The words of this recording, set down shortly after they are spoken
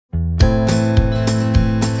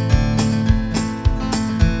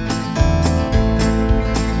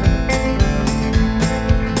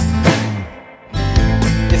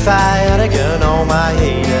my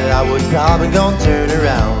head, I would probably gon' turn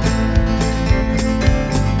around.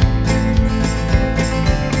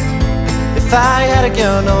 If I had a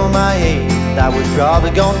gun on my head, I would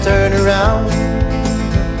probably gon' turn around.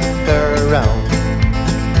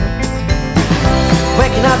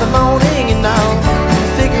 Waking up the morning, you know,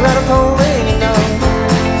 figure out a falling, you know,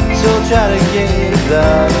 so try to get it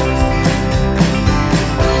back.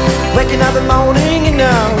 Waking up the morning, you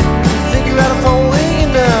know, figure out a falling,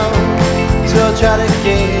 you know, so try to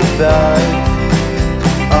get it back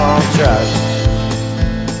on track.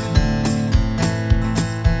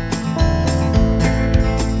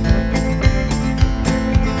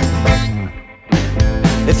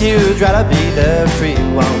 If you try to be the free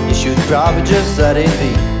one, you should probably just let it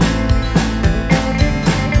be.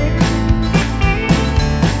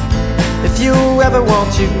 If you ever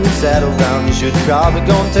want to settle down, you should probably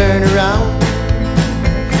go and turn around.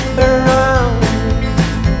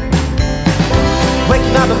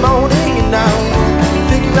 Waking up in the morning, you know,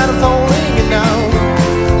 figure out a falling, you know,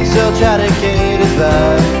 still try to get it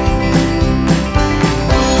back.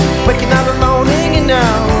 Waking up in the morning, you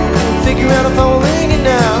know, figure out a falling, you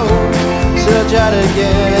know, still try to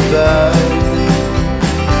get it back.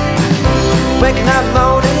 Waking up in the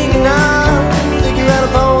morning, you know, figure out a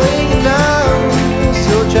falling, you know,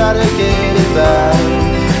 still try to get it back.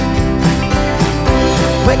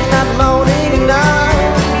 Waking up in the morning, you know,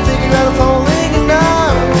 figure out a falling, you know,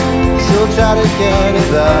 still try to get it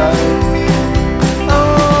back.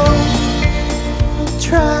 Oh,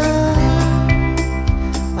 try.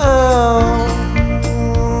 Oh,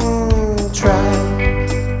 try.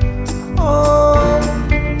 Oh,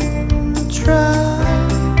 try.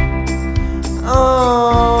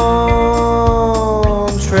 Oh,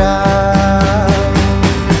 try.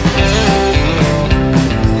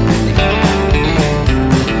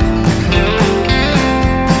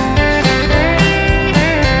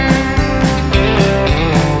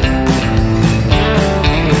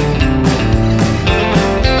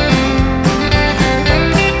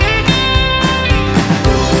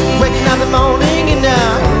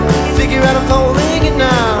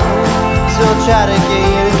 Try to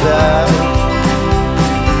get it back.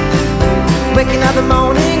 Waking up in the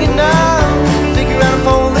morning and now figure out I'm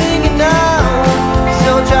falling and now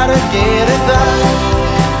still try to get it back.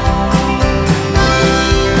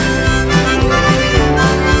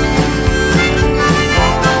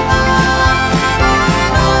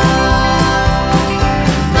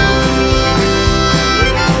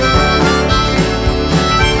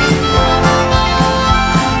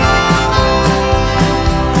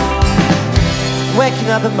 Waking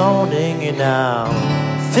up in the morning and now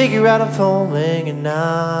figure out I'm falling and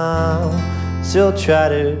now still try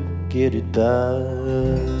to get it back.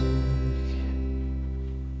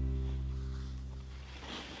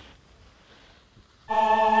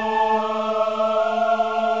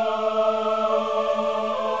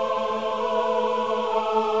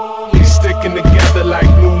 He's sticking together like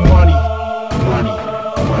new money. Money,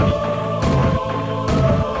 money, money.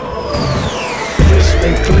 Crisp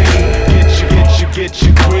and clean. Get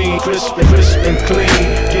your green, crisp and clean.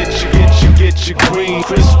 Get your green,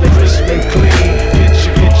 crisp and clean.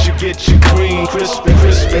 Get your green, crisp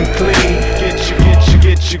and clean. Get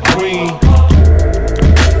your green.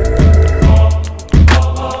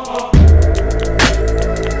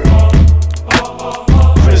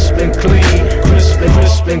 Crisp and clean, crisp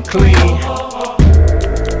and clean.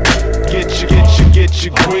 Get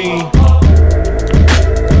your green.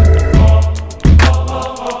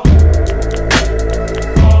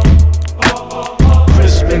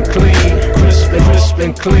 And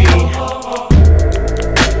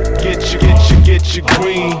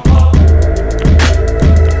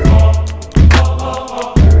clean.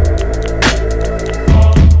 Get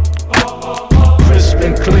your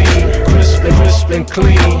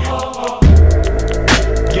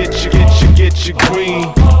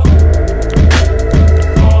green.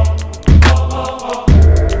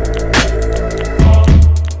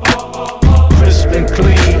 Crisp and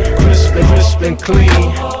clean, crisp and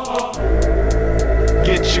clean.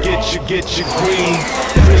 Get your green.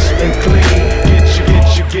 Crisp and clean, crisp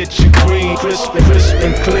and clean. Get your green, crisp and clean. Get your green, crisp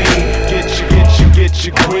and clean. Get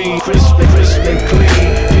your green, crisp and clean.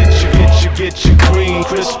 Get your green,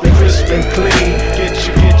 crisp and clean.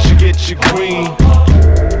 Get your green.